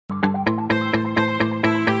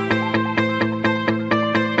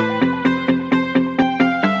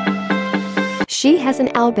She has an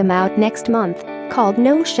album out next month called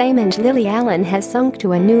No Shame, and Lily Allen has sunk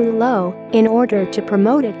to a new low in order to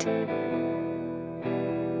promote it.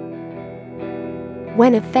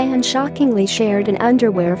 When a fan shockingly shared an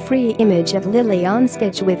underwear-free image of Lily on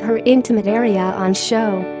stage with her intimate area on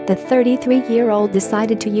show, the 33-year-old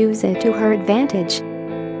decided to use it to her advantage.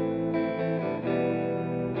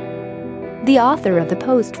 The author of the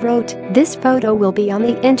post wrote, "This photo will be on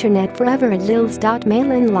the internet forever. Lil's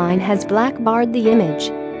mail-in line has blackbarred the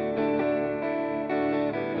image."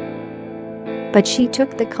 But she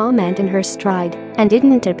took the comment in her stride and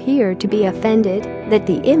didn't appear to be offended that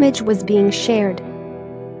the image was being shared.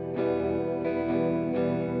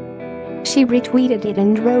 She retweeted it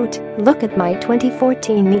and wrote, "Look at my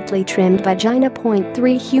 2014 neatly trimmed vagina.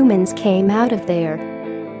 3 humans came out of there."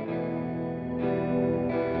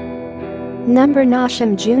 Number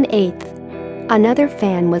Nasham, June 8. Another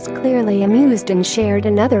fan was clearly amused and shared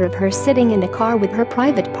another of her sitting in a car with her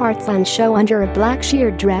private parts on show under a black sheer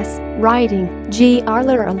dress, writing,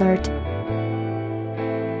 "GR alert."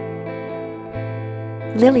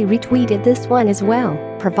 Lily retweeted this one as well,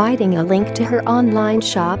 providing a link to her online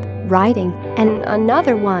shop, writing, "And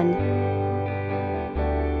another one."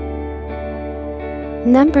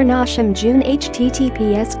 Number Nasham, June.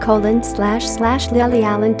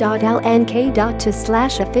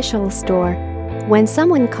 https://lilyallen.lnk.to/official store. When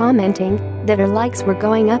someone commenting that her likes were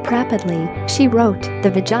going up rapidly, she wrote, "The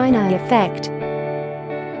vagina effect."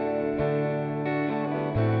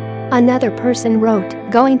 Another person wrote,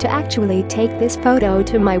 "Going to actually take this photo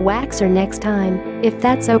to my waxer next time, if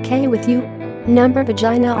that's okay with you." Number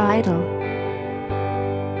Vagina Idol.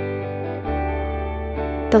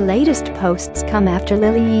 The latest posts come after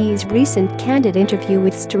Lily's recent candid interview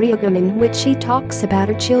with Strigum, in which she talks about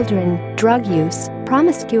her children, drug use,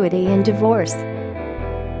 promiscuity and divorce.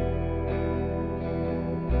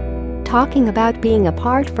 Talking about being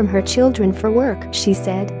apart from her children for work, she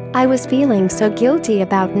said, "I was feeling so guilty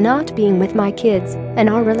about not being with my kids, and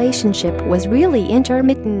our relationship was really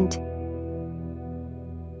intermittent.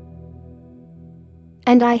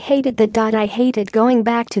 And I hated that. I hated going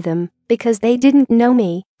back to them because they didn't know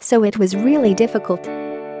me, so it was really difficult.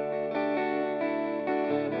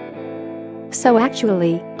 So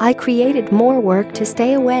actually, I created more work to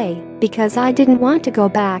stay away because I didn't want to go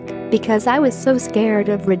back because I was so scared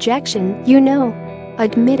of rejection, you know."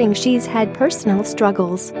 Admitting she's had personal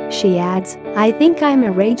struggles, she adds, "I think I'm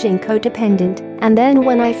a raging codependent, and then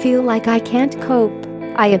when I feel like I can't cope,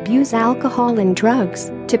 I abuse alcohol and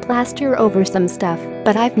drugs to plaster over some stuff,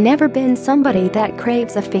 but I've never been somebody that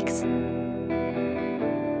craves a fix."